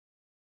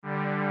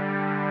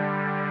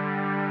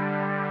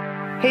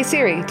Hey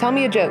Siri, tell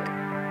me a joke.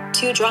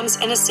 2 drums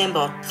and a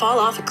cymbal fall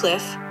off a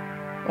cliff.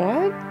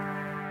 What?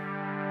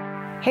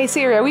 Hey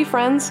Siri, are we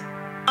friends?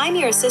 I'm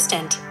your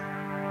assistant.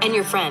 And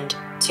your friend,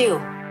 too.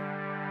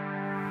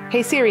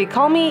 Hey Siri,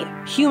 call me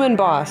Human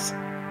Boss.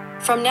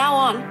 From now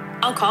on,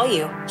 I'll call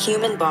you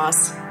Human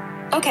Boss.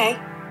 Okay.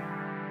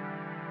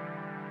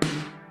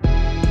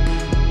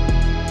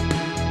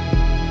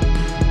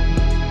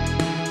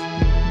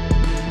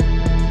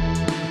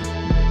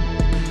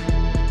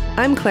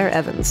 I'm Claire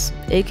Evans,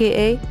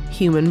 aka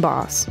Human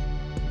Boss.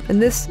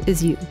 And this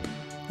is You,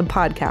 a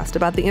podcast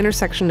about the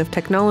intersection of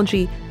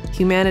technology,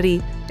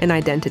 humanity, and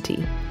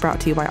identity,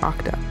 brought to you by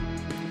Okta.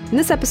 In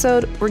this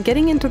episode, we're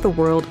getting into the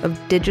world of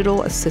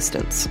digital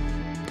assistants,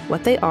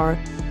 what they are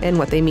and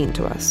what they mean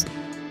to us.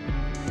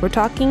 We're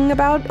talking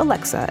about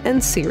Alexa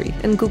and Siri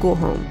and Google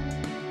Home.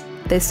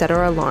 They set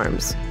our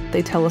alarms,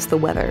 they tell us the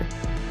weather,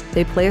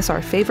 they play us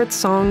our favorite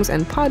songs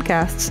and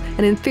podcasts,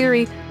 and in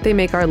theory, they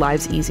make our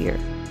lives easier.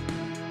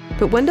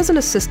 But when does an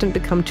assistant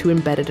become too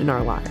embedded in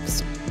our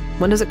lives?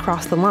 When does it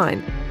cross the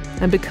line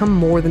and become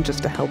more than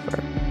just a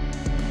helper?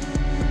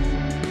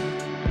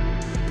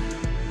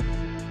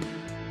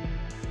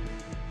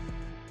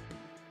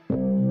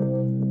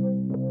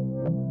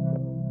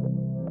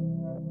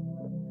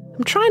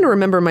 I'm trying to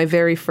remember my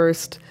very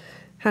first,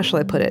 how shall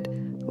I put it,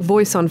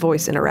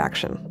 voice-on-voice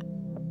interaction.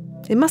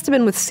 It must have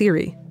been with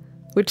Siri,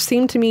 which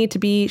seemed to me to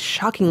be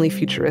shockingly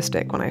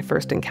futuristic when I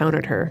first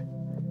encountered her.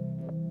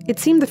 It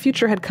seemed the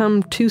future had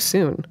come too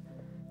soon.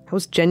 I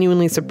was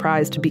genuinely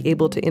surprised to be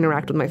able to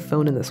interact with my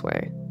phone in this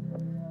way.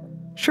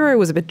 Sure, it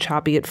was a bit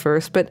choppy at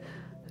first, but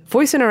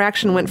voice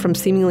interaction went from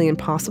seemingly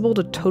impossible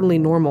to totally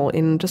normal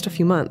in just a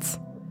few months.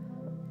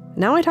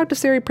 Now I talk to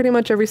Siri pretty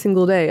much every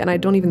single day, and I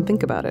don't even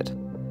think about it.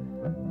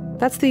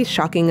 That's the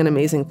shocking and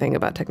amazing thing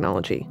about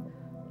technology.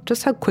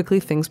 Just how quickly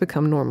things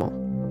become normal.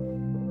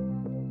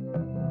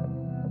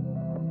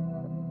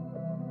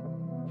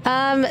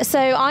 So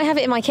I have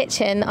it in my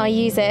kitchen. I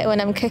use it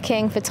when I'm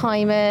cooking for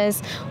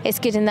timers. It's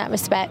good in that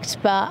respect,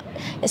 but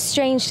it's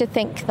strange to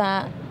think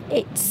that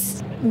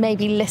it's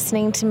maybe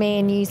listening to me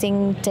and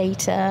using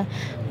data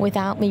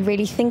without me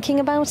really thinking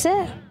about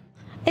it.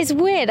 It's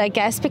weird, I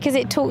guess, because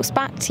it talks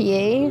back to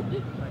you,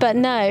 but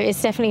no,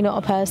 it's definitely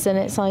not a person.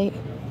 It's like,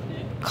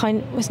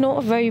 it's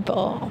not a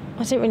robot.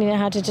 I don't really know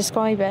how to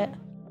describe it.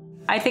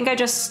 I think I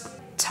just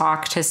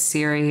talk to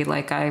Siri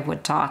like I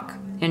would talk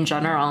in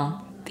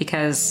general,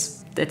 because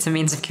it's a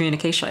means of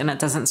communication and it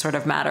doesn't sort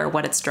of matter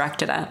what it's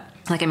directed at.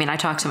 I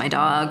talk to my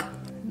dog.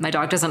 My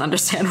dog doesn't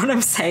understand what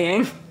I'm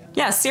saying.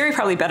 Yeah, Siri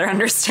probably better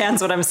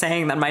understands what I'm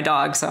saying than my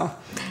dog, so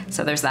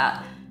there's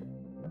that.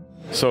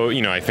 So,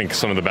 I think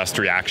some of the best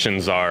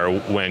reactions are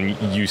when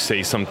you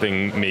say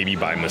something maybe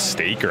by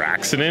mistake or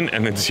accident,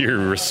 and then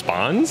Siri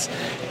responds,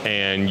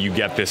 and you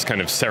get this kind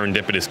of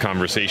serendipitous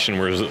conversation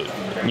where,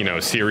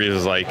 Siri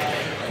is like,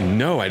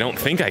 no, I don't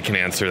think I can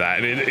answer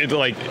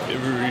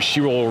that.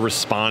 She will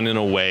respond in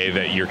a way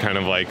that you're kind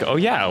of like, oh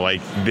yeah,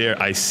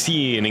 I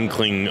see an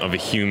inkling of a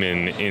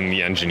human in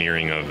the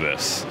engineering of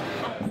this.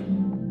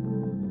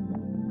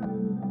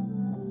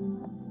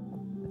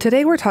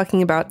 Today we're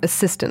talking about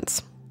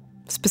assistants.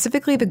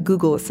 Specifically the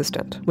Google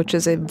Assistant, which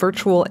is a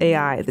virtual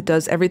AI that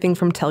does everything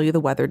from tell you the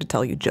weather to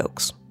tell you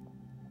jokes.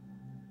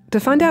 To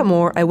find out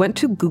more, I went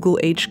to Google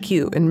HQ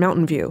in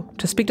Mountain View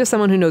to speak to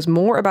someone who knows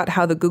more about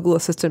how the Google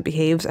Assistant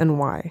behaves and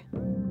why.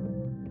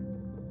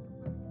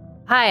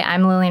 Hi,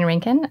 I'm Lillian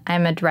Rinkin.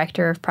 I'm a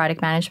director of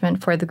product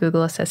management for the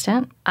Google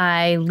Assistant.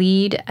 I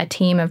lead a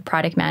team of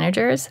product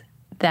managers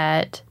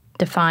that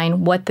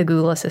define what the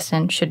Google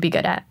Assistant should be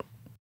good at.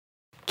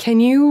 Can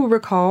you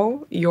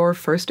recall your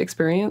first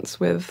experience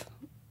with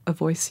a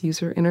voice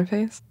user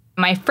interface?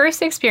 My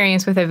first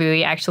experience with a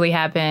VUI actually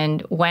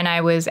happened when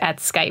I was at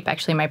Skype,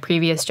 actually my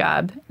previous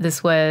job.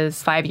 This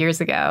was 5 years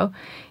ago.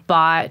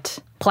 Bot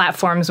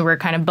platforms were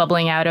kind of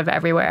bubbling out of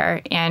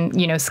everywhere. And,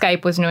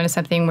 Skype was known as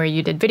something where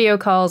you did video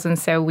calls. And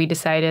so we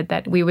decided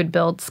that we would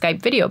build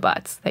Skype video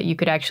bots, that you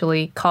could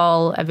actually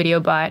call a video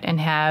bot and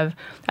have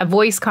a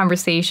voice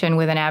conversation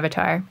with an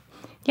avatar.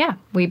 Yeah,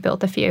 we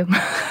built a few.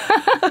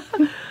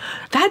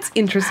 That's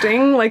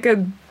interesting, like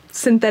a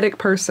synthetic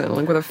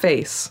person, with a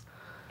face.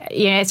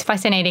 It's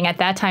fascinating. At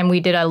that time, we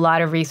did a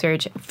lot of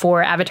research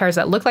for avatars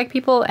that looked like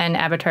people and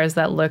avatars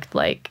that looked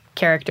like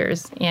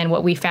characters. And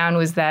what we found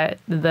was that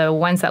the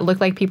ones that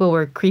looked like people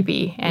were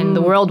creepy, and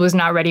the world was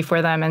not ready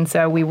for them. And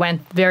so we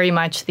went very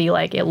much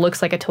it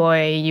looks like a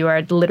toy. You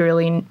are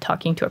literally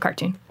talking to a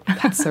cartoon.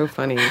 That's so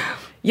funny.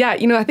 Yeah,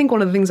 I think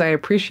one of the things I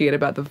appreciate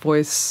about the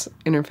voice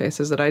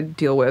interfaces that I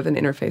deal with and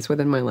interface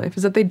with in my life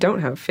is that they don't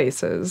have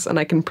faces, and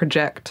I can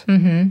project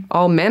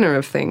all manner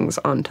of things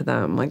onto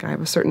them. I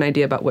have a certain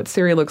idea about what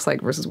Siri looks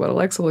like versus what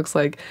Alexa looks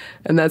like,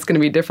 and that's going to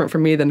be different for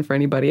me than for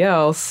anybody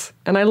else,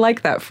 and I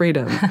like that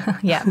freedom.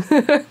 Yeah.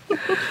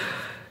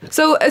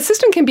 So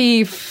Assistant can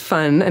be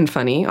fun and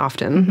funny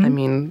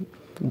often.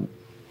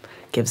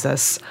 Gives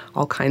us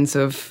all kinds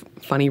of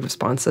funny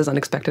responses,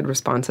 unexpected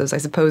responses. I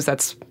suppose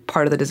that's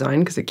part of the design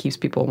because it keeps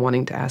people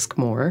wanting to ask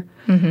more.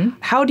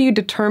 How do you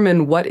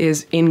determine what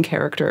is in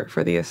character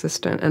for the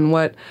assistant and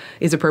what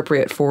is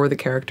appropriate for the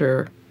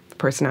character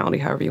personality,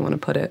 however you want to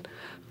put it?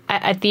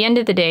 At the end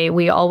of the day,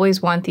 we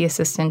always want the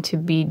assistant to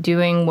be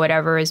doing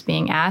whatever is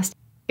being asked.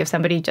 If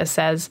somebody just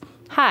says,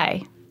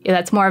 hi,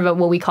 that's more of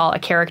what we call a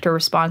character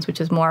response, which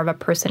is more of a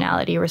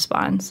personality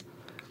response.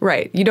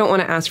 Right. You don't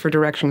want to ask for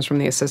directions from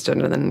the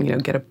assistant and then,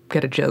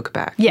 get a joke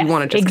back. Yes, you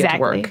want to just get to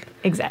work.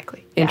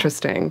 Exactly.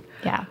 Interesting.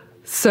 Yeah.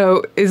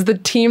 So is the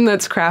team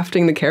that's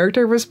crafting the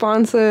character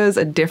responses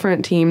a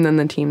different team than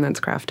the team that's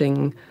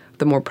crafting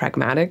the more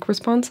pragmatic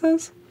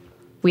responses?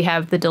 We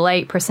have the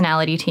Delight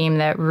personality team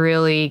that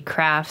really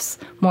crafts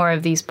more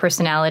of these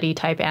personality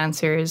type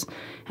answers.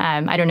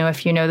 I don't know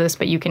if you know this,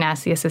 but you can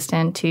ask the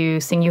assistant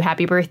to sing you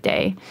happy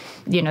birthday.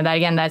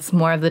 That's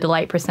more of the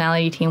Delight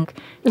personality team.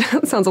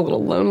 That sounds a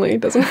little lonely,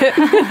 doesn't it?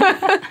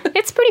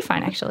 It's pretty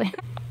fun, actually.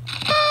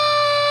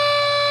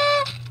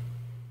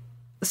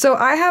 So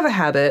I have a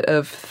habit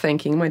of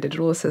thanking my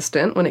digital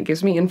assistant when it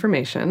gives me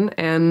information,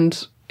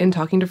 and in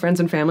talking to friends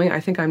and family, I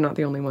think I'm not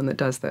the only one that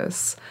does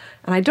this.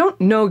 And I don't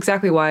know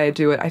exactly why I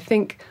do it. I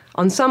think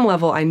on some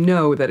level I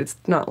know that it's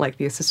not like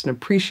the assistant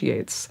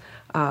appreciates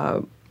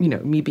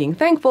me being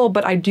thankful,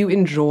 but I do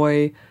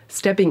enjoy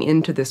stepping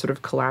into this sort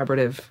of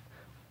collaborative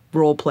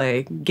role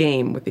play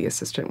game with the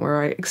assistant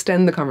where I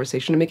extend the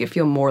conversation to make it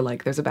feel more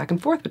like there's a back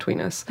and forth between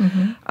us.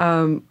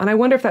 And I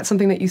wonder if that's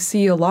something that you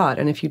see a lot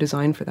and if you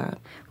design for that.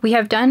 We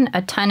have done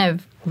a ton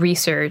of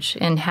research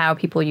in how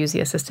people use the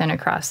assistant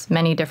across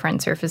many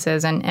different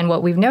surfaces. And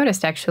what we've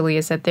noticed actually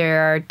is that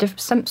there are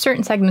some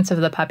certain segments of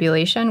the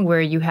population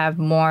where you have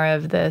more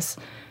of this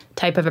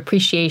type of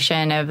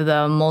appreciation of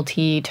the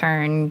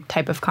multi-turn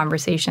type of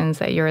conversations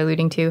that you're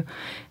alluding to.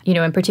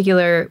 In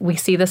particular, we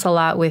see this a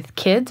lot with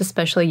kids,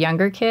 especially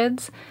younger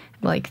kids,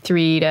 like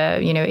 3 to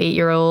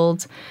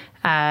 8-year-olds,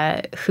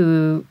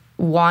 who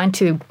want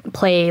to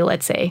play,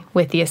 let's say,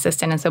 with the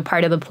assistant. And so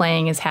part of the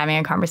playing is having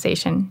a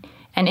conversation.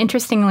 And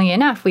interestingly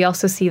enough, we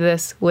also see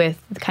this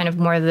with kind of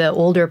more the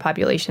older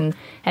population.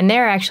 And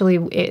there actually,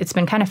 it's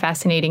been kind of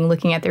fascinating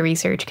looking at the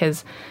research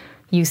because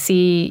you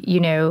see,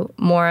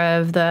 more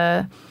of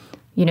the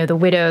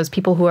widows,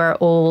 people who are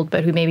old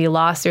but who maybe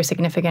lost their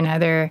significant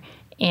other,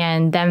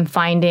 and them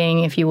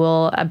finding, if you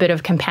will, a bit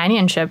of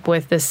companionship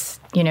with this,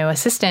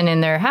 assistant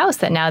in their house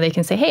that now they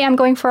can say, hey, I'm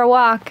going for a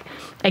walk.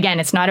 Again,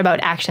 it's not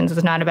about actions.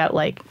 It's not about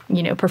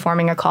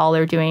performing a call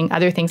or doing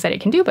other things that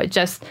it can do, but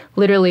just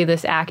literally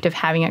this act of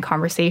having a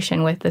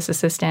conversation with this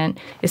assistant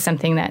is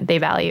something that they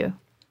value.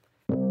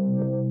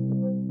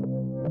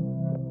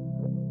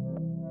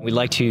 We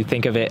like to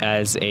think of it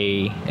as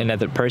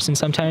another person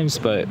sometimes,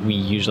 but we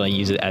usually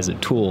use it as a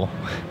tool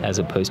as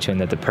opposed to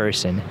another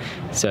person.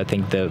 So I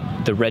think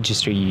the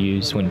register you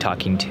use when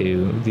talking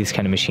to these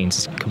kind of machines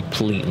is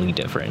completely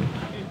different.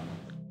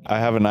 I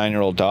have a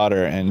 9-year-old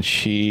daughter, and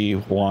she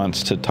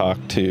wants to talk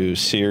to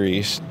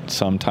Siri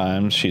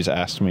sometimes. She's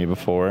asked me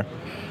before.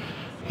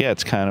 Yeah,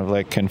 it's kind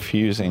of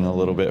confusing a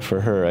little bit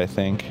for her, I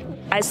think.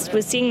 I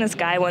was seeing this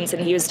guy once,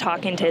 and he was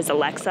talking to his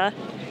Alexa,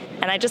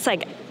 and I just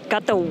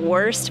got the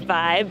worst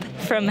vibe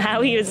from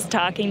how he was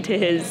talking to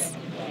his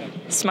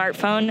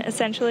smartphone,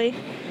 essentially.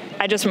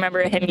 I just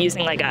remember him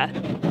using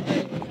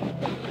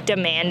a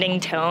demanding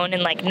tone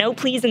and no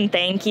please and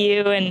thank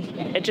you,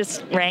 and it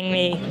just rang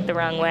me the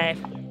wrong way.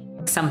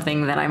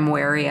 Something that I'm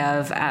wary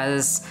of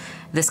as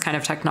this kind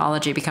of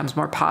technology becomes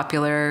more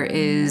popular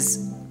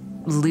is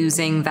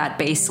losing that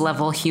base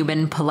level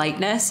human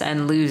politeness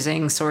and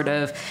losing sort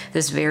of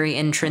this very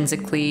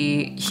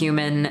intrinsically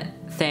human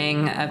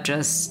thing of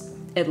just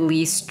at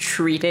least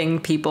treating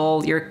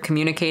people you're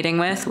communicating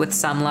with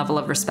some level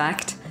of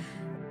respect.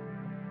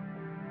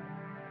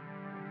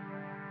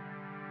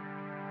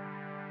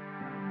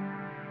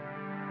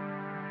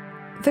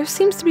 There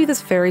seems to be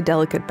this very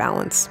delicate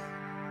balance,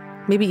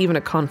 maybe even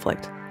a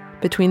conflict,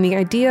 between the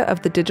idea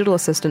of the digital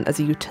assistant as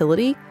a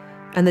utility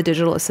and the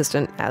digital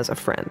assistant as a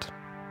friend.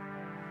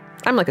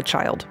 I'm like a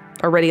child,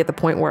 already at the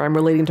point where I'm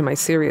relating to my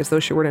Siri as though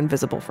she were an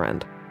invisible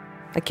friend.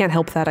 I can't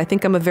help that. I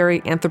think I'm a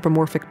very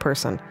anthropomorphic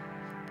person.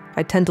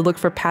 I tend to look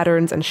for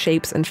patterns and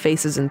shapes and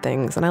faces and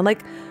things, and I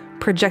like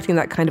projecting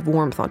that kind of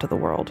warmth onto the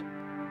world.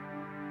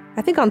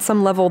 I think on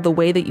some level, the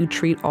way that you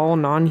treat all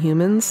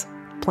non-humans,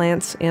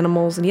 plants,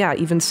 animals, and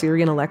even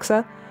Siri and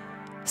Alexa,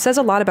 says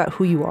a lot about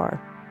who you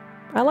are.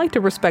 I like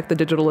to respect the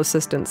digital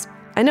assistants.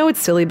 I know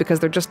it's silly because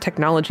they're just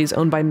technologies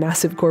owned by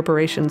massive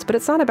corporations, but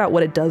it's not about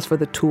what it does for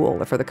the tool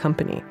or for the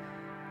company.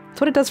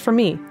 It's what it does for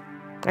me.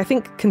 I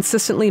think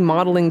consistently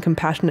modeling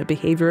compassionate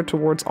behavior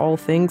towards all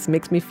things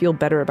makes me feel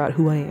better about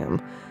who I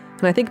am.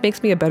 And I think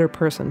makes me a better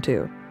person,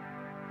 too.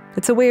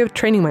 It's a way of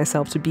training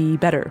myself to be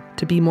better,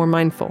 to be more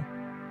mindful.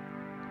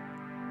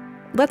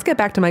 Let's get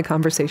back to my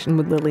conversation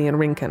with Lillian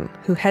Rinken,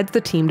 who heads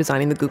the team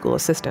designing the Google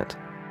Assistant.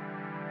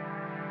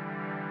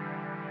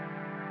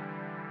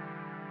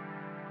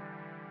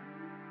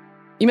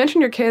 You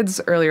mentioned your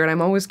kids earlier, and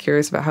I'm always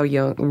curious about how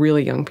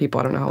really young people,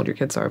 I don't know how old your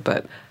kids are,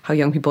 but how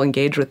young people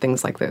engage with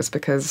things like this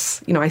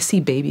because, I see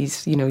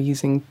babies,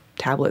 using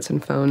tablets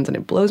and phones, and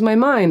it blows my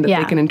mind that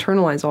they can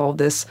internalize all of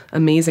this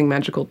amazing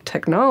magical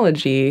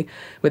technology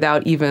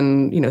without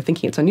even,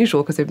 thinking it's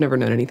unusual because they've never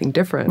known anything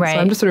different. Right. So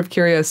I'm just sort of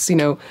curious,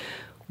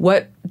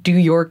 what do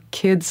your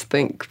kids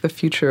think the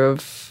future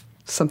of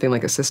something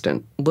like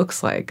Assistant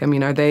looks like? I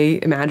mean, are they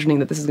imagining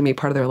that this is going to be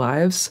part of their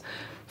lives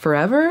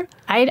forever?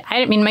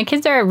 I mean, my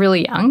kids are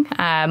really young.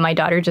 My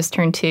daughter just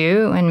turned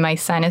 2 and my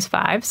son is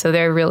 5, so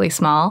they're really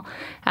small.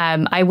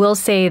 I will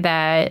say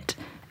that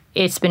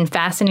it's been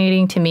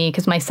fascinating to me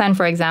because my son,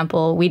 for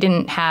example, we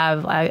didn't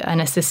have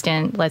an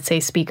assistant, let's say,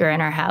 speaker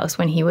in our house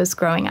when he was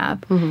growing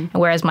up,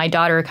 whereas my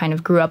daughter kind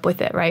of grew up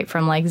with it, right,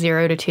 from like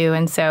 0 to 2.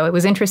 And so it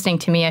was interesting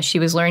to me as she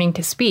was learning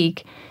to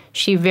speak,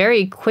 she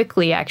very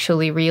quickly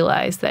actually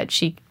realized that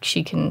she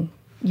can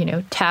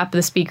tap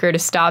the speaker to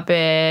stop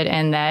it,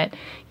 and that,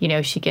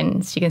 she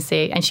can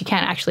say, and she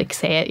can't actually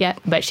say it yet,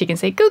 but she can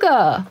say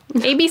Googa,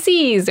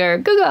 ABCs, or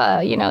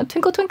Googa,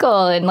 twinkle,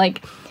 twinkle. And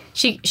like,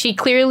 she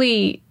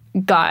clearly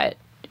got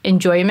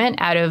enjoyment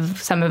out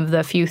of some of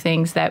the few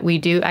things that we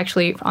do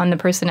actually on the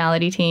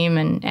personality team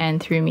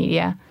and through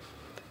media.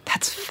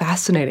 That's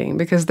fascinating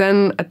because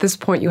then at this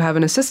point you have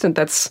an assistant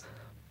that's,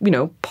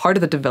 part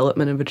of the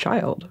development of a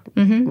child,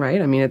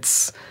 right? I mean,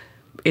 it's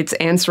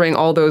answering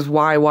all those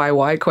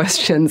why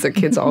questions that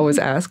kids always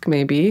ask,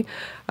 maybe,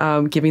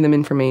 giving them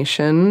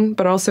information,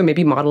 but also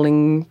maybe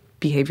modeling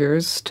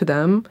behaviors to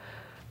them.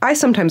 I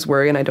sometimes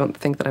worry, and I don't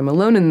think that I'm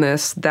alone in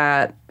this,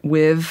 that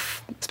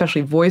with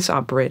especially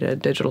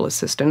voice-operated digital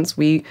assistants,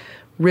 we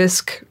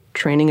risk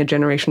training a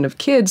generation of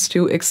kids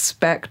to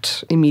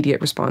expect immediate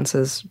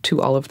responses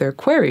to all of their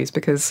queries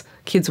because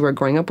kids who are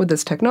growing up with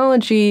this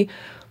technology,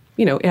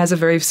 it has a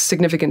very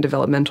significant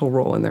developmental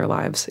role in their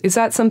lives. Is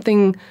that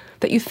something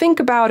that you think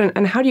about,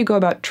 and how do you go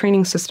about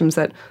training systems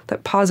that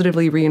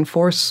positively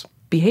reinforce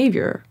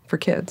behavior for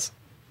kids?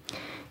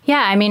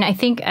 Yeah, I mean, I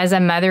think as a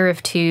mother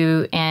of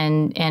 2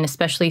 and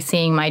especially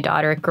seeing my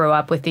daughter grow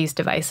up with these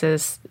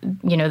devices,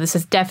 this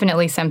is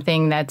definitely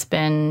something that's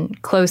been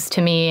close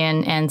to me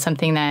and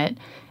something that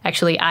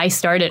actually I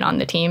started on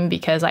the team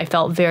because I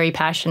felt very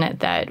passionate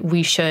that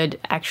we should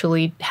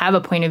actually have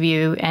a point of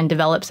view and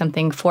develop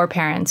something for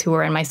parents who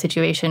are in my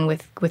situation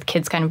with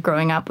kids kind of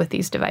growing up with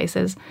these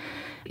devices.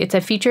 It's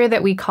a feature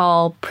that we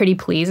call Pretty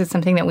Please. It's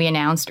something that we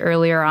announced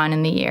earlier on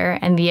in the year.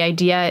 And the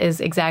idea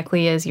is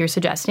exactly as you're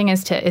suggesting,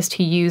 is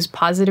to use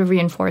positive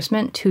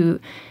reinforcement to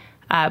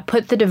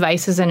put the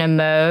devices in a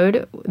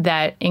mode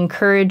that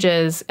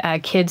encourages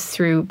kids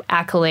through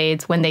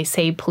accolades when they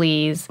say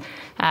please,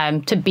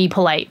 to be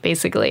polite,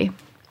 basically.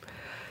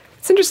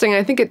 It's interesting.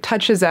 I think it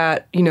touches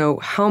at,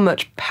 how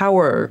much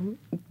power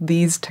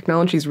these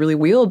technologies really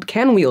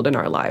can wield in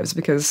our lives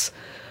because,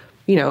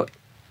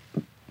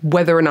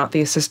 whether or not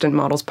the assistant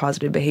models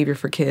positive behavior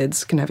for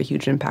kids can have a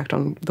huge impact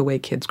on the way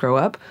kids grow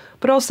up.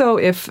 But also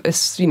if,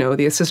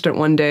 the assistant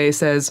one day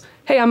says,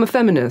 hey, I'm a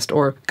feminist,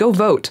 or go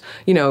vote,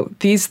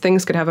 these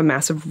things could have a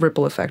massive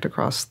ripple effect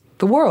across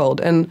the world.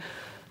 And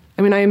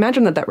I mean, I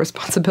imagine that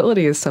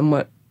responsibility is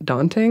somewhat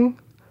daunting.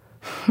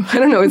 I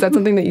don't know. Is that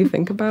something that you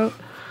think about?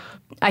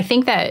 I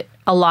think that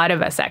a lot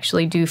of us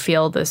actually do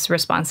feel this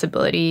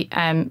responsibility.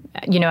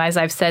 As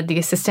I've said, the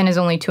assistant is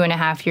only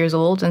 2.5 years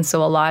old. And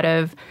so a lot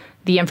of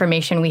the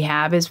information we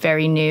have is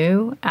very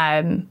new.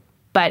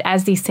 But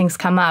as these things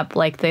come up,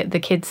 like the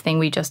kids thing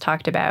we just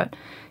talked about,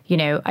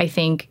 I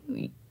think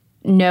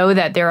know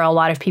that there are a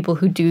lot of people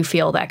who do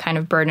feel that kind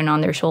of burden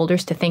on their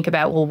shoulders to think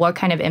about, well, what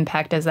kind of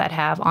impact does that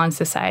have on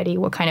society?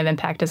 What kind of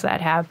impact does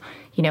that have,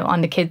 on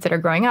the kids that are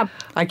growing up?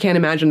 I can't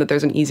imagine that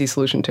there's an easy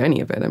solution to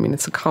any of it. I mean,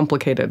 it's a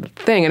complicated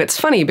thing. And it's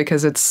funny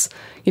because it's,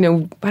 I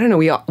don't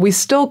know, we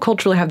still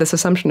culturally have this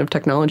assumption of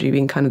technology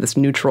being kind of this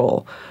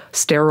neutral,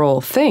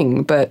 sterile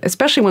thing. But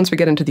especially once we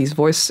get into these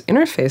voice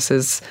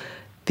interfaces,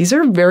 these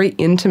are very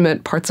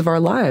intimate parts of our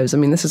lives. I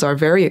mean, this is our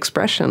very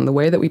expression, the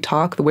way that we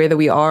talk, the way that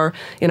we are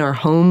in our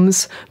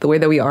homes, the way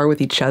that we are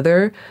with each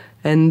other.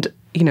 And,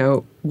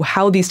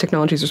 how these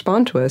technologies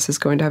respond to us is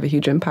going to have a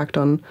huge impact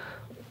on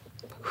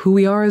who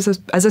we are as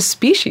a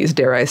species,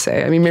 dare I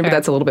say. I mean, maybe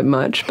that's a little bit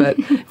much, but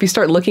if you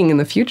start looking in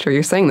the future,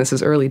 you're saying this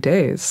is early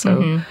days.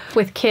 So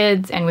with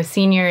kids and with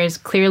seniors,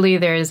 clearly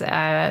there's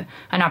an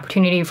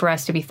opportunity for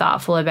us to be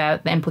thoughtful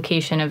about the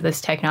implication of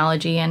this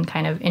technology and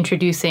kind of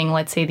introducing,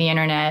 let's say, the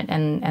internet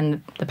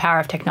and the power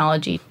of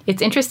technology.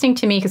 It's interesting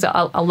to me because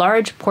a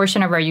large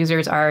portion of our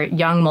users are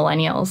young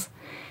millennials.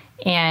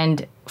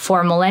 And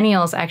for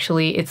millennials,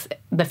 actually, it's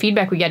the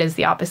feedback we get is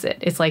the opposite.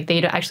 It's like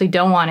they actually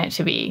don't want it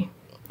to be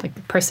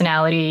like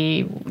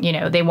personality,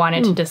 they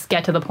wanted to just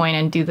get to the point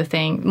and do the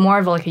thing, more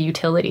of like a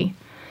utility.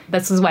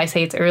 This is why I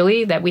say it's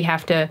early, that we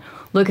have to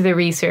look at the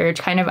research,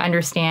 kind of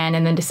understand,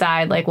 and then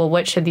decide like, well,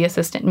 what should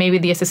maybe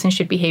the assistant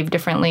should behave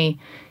differently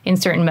in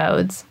certain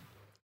modes.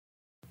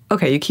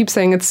 Okay, you keep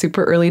saying it's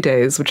super early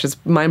days, which is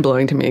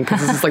mind-blowing to me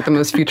because this is like the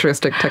most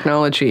futuristic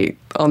technology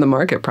on the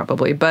market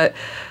probably. But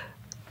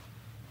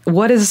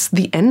what is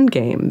the end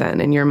game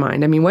then in your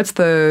mind? I mean, what's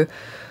the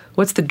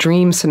What's the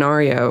dream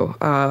scenario?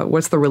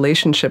 What's the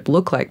relationship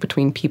look like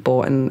between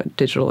people and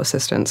digital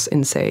assistants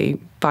in, say,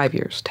 5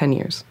 years, 10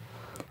 years?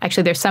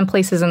 Actually, there's some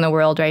places in the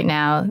world right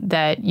now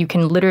that you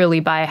can literally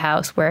buy a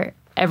house where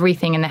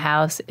everything in the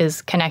house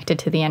is connected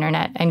to the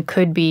internet and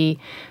could be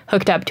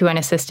hooked up to an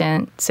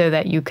assistant so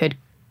that you could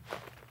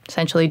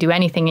essentially do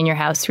anything in your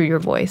house through your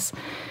voice.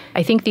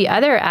 I think the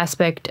other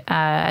aspect,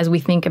 as we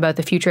think about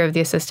the future of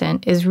the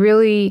assistant, is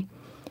really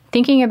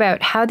thinking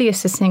about how the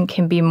assistant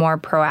can be more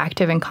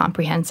proactive and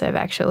comprehensive,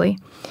 actually.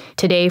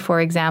 Today,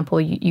 for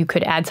example, you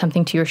could add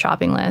something to your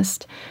shopping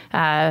list,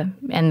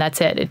 and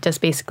that's it. It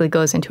just basically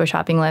goes into a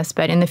shopping list.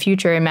 But in the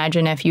future,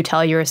 imagine if you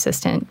tell your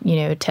assistant,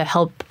 to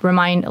help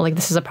remind, like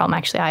this is a problem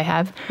actually I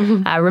have,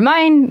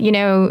 remind,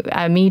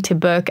 me to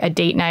book a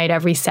date night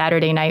every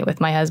Saturday night with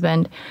my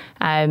husband.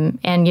 And,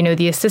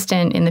 the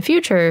assistant in the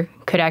future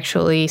could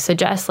actually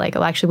suggest, like,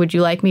 oh, actually, would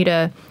you like me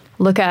to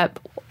look up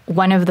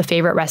one of the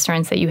favorite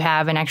restaurants that you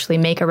have and actually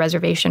make a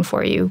reservation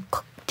for you,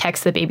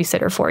 text the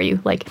babysitter for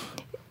you. Like,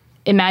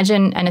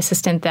 imagine an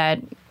assistant that,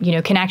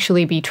 can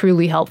actually be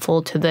truly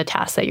helpful to the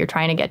task that you're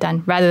trying to get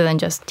done, rather than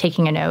just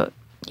taking a note,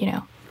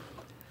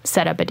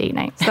 set up a date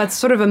night. So that's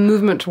sort of a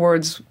movement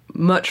towards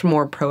much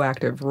more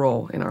proactive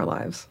role in our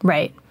lives.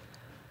 Right.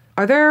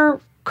 Are there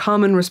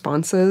common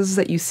responses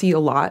that you see a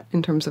lot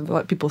in terms of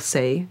what people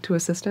say to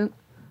assistant?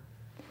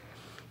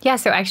 Yeah,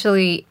 so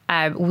actually,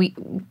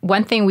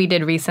 one thing we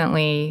did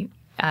recently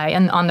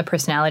on the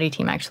personality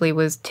team actually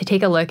was to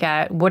take a look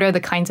at what are the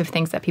kinds of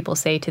things that people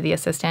say to the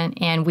assistant.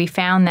 And we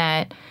found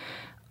that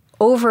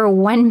over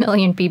 1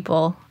 million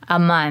people a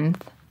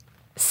month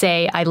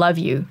say, I love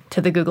you to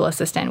the Google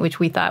Assistant, which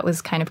we thought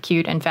was kind of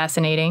cute and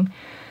fascinating.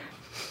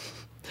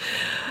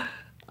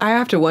 I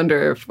have to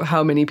wonder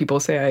how many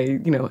people say,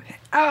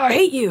 I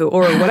hate you,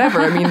 or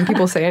whatever. I mean,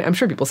 I'm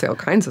sure people say all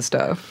kinds of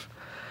stuff.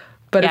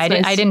 But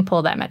yeah, I didn't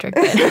pull that metric.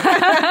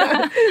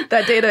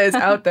 That data is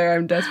out there.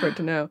 I'm desperate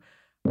to know.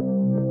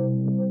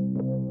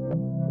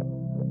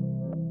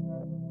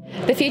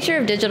 The future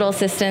of digital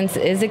assistants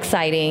is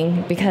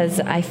exciting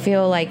because I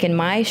feel like in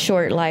my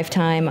short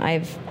lifetime,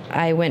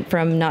 I went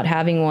from not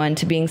having one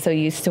to being so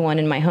used to one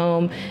in my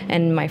home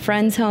and my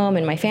friend's home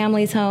and my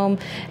family's home.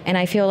 And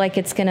I feel like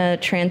it's going to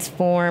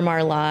transform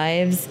our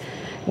lives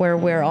where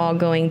we're all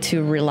going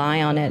to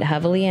rely on it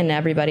heavily, and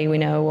everybody we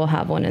know will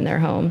have one in their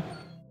home.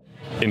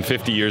 In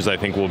 50 years, I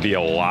think we'll be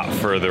a lot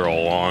further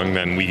along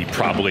than we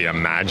probably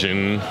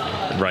imagine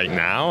right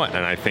now.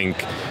 And I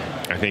think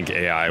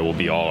AI will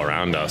be all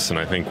around us, and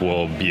I think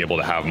we'll be able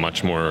to have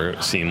much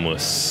more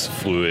seamless,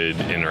 fluid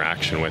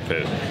interaction with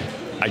it.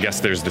 I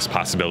guess there's this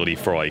possibility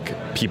for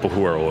people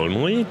who are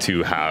lonely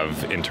to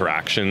have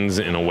interactions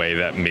in a way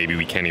that maybe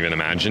we can't even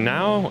imagine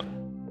now.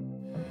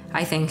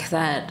 I think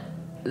that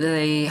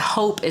the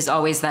hope is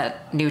always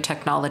that new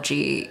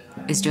technology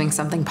is doing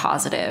something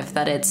positive,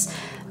 that it's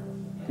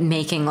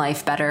making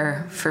life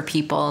better for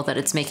people, that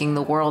it's making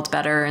the world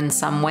better in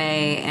some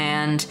way.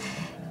 And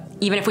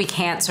even if we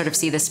can't sort of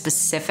see the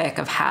specific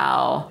of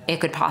how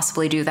it could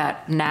possibly do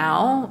that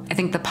now, I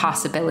think the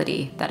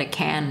possibility that it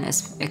can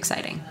is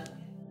exciting.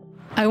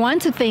 I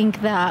want to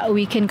think that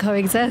we can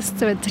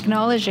coexist with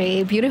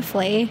technology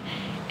beautifully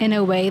in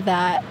a way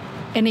that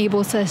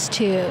enables us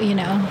to,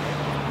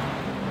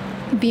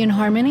 be in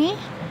harmony.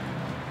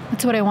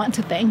 That's what I want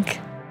to think.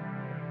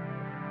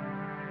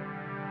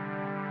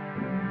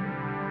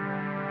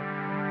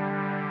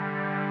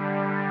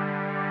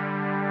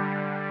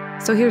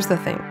 So here's the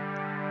thing.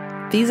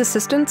 These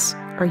assistants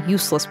are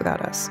useless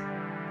without us.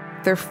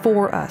 They're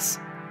for us.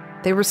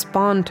 They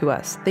respond to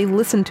us. They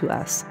listen to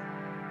us.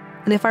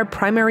 And if our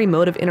primary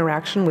mode of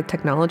interaction with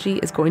technology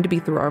is going to be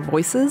through our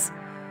voices,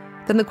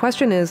 then the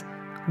question is,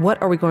 what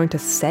are we going to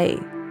say?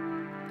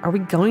 Are we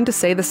going to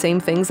say the same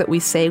things that we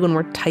say when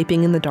we're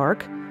typing in the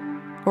dark?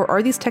 Or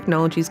are these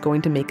technologies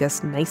going to make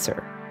us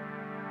nicer?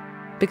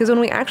 Because when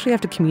we actually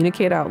have to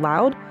communicate out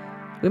loud,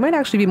 we might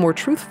actually be more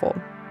truthful.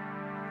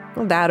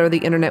 Well, that or the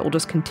internet will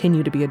just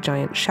continue to be a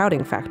giant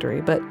shouting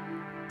factory, but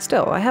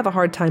still, I have a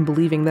hard time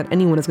believing that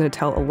anyone is going to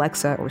tell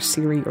Alexa or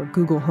Siri or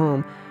Google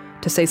Home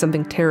to say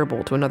something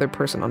terrible to another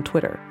person on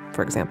Twitter,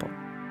 for example.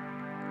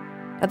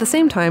 At the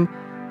same time,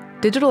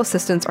 digital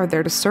assistants are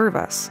there to serve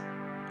us,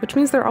 which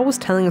means they're always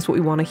telling us what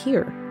we want to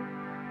hear.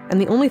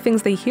 And the only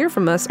things they hear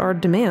from us are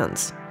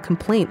demands,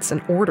 complaints,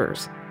 and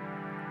orders.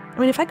 I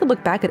mean, if I could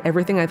look back at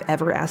everything I've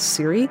ever asked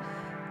Siri,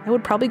 I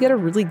would probably get a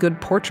really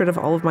good portrait of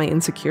all of my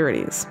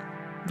insecurities,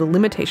 the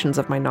limitations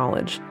of my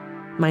knowledge,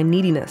 my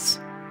neediness,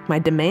 my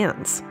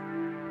demands.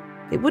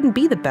 It wouldn't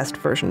be the best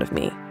version of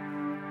me.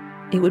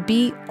 It would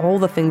be all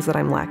the things that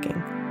I'm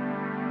lacking.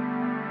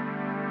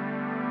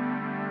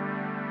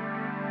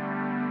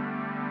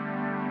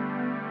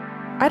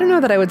 I don't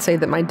know that I would say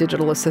that my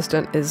digital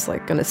assistant is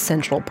like an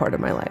essential part of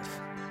my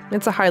life.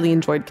 It's a highly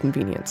enjoyed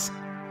convenience.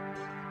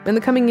 In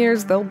the coming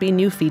years, there'll be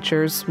new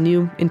features,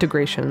 new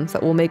integrations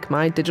that will make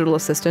my digital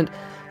assistant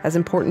as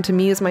important to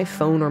me as my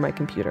phone or my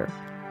computer.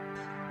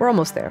 We're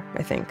almost there,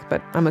 I think,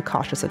 but I'm a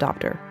cautious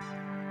adopter.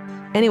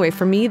 Anyway,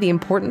 for me, the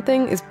important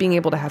thing is being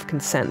able to have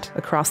consent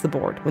across the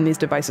board when these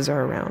devices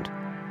are around.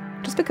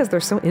 just because they're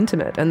so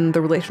intimate and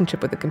the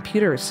relationship with the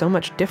computer is so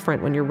much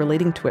different when you're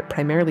relating to it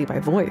primarily by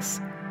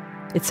voice.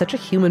 It's such a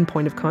human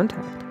point of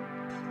contact.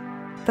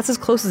 That's as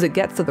close as it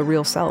gets to the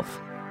real self,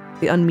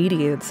 the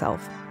unmediated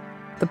self,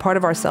 the part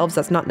of ourselves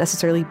that's not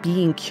necessarily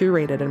being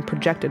curated and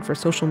projected for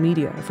social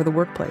media or for the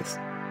workplace.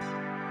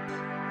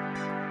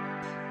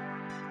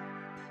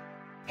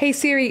 Hey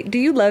Siri, do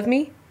you love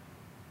me?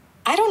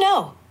 I don't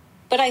know,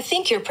 but I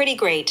think you're pretty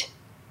great.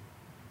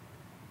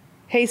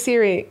 Hey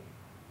Siri,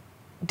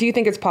 do you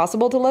think it's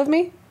possible to love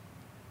me?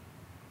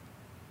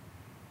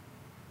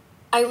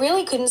 I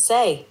really couldn't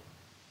say.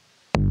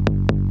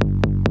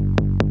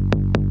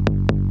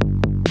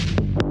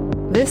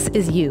 This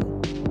is You,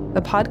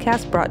 a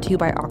podcast brought to you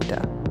by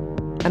Okta.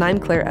 And I'm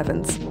Claire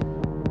Evans.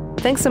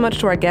 Thanks so much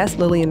to our guest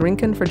Lillian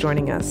Rinken for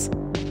joining us.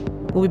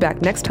 We'll be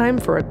back next time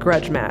for a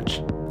grudge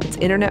match. It's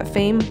internet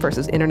fame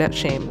versus internet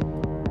shame.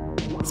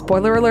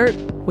 Spoiler alert,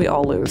 we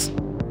all lose.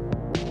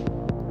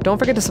 Don't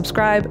forget to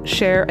subscribe,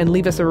 share, and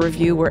leave us a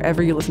review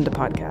wherever you listen to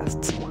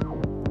podcasts.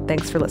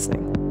 Thanks for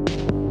listening.